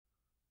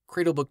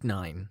Cradle Book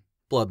 9,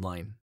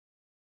 Bloodline.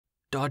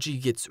 Dodgy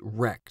gets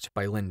wrecked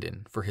by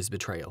Lyndon for his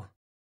betrayal.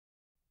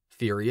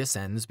 Fury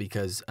ascends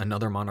because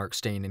another monarch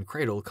staying in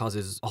Cradle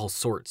causes all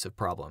sorts of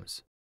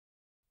problems.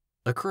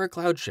 Akura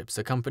cloud ships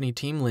accompany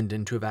Team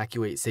Lyndon to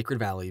evacuate Sacred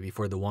Valley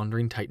before the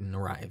Wandering Titan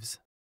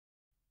arrives.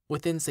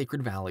 Within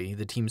Sacred Valley,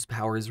 the team's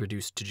power is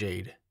reduced to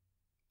jade.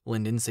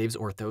 Lyndon saves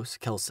Orthos,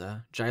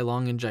 Kelsa,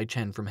 Jailong, and Jai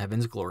Chen from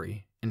Heaven's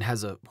Glory and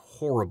has a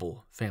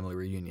horrible family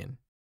reunion.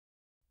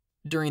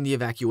 During the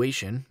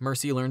evacuation,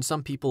 Mercy learns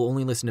some people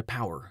only listen to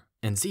power,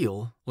 and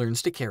Zeal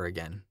learns to care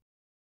again.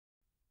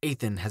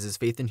 Ethan has his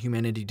faith in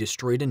humanity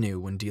destroyed anew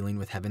when dealing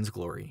with Heaven's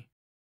Glory.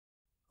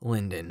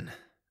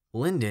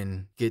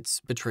 Lyndon gets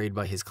betrayed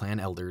by his clan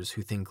elders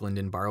who think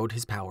Lyndon borrowed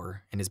his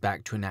power and is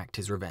back to enact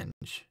his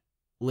revenge.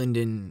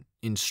 Lyndon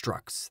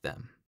instructs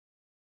them.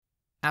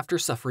 After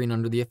suffering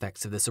under the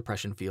effects of the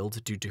suppression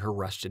field due to her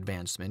rushed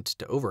advancement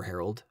to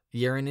Overherald,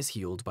 Yaren is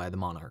healed by the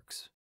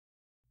monarchs.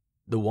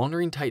 The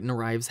Wandering Titan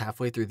arrives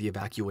halfway through the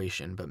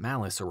evacuation, but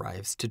Malice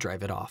arrives to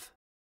drive it off.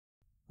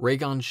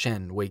 Rhaegon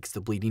Shen wakes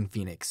the Bleeding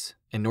Phoenix,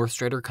 and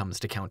Northstrider comes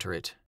to counter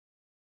it.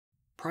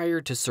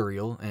 Prior to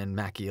Suriel and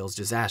Machiel's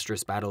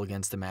disastrous battle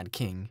against the Mad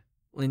King,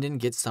 Lyndon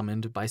gets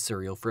summoned by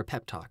Suriel for a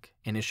pep talk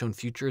and is shown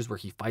futures where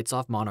he fights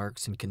off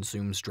monarchs and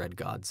consumes dread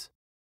gods.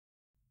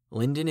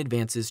 Lyndon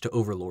advances to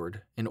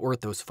Overlord, and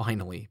Orthos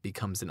finally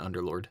becomes an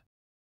Underlord.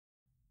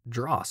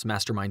 Dross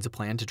masterminds a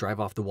plan to drive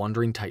off the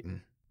Wandering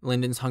Titan.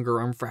 Lyndon's hunger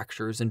arm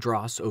fractures and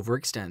Dross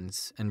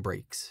overextends and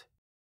breaks.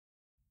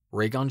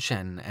 Rhaegon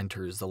Shen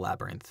enters the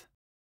labyrinth.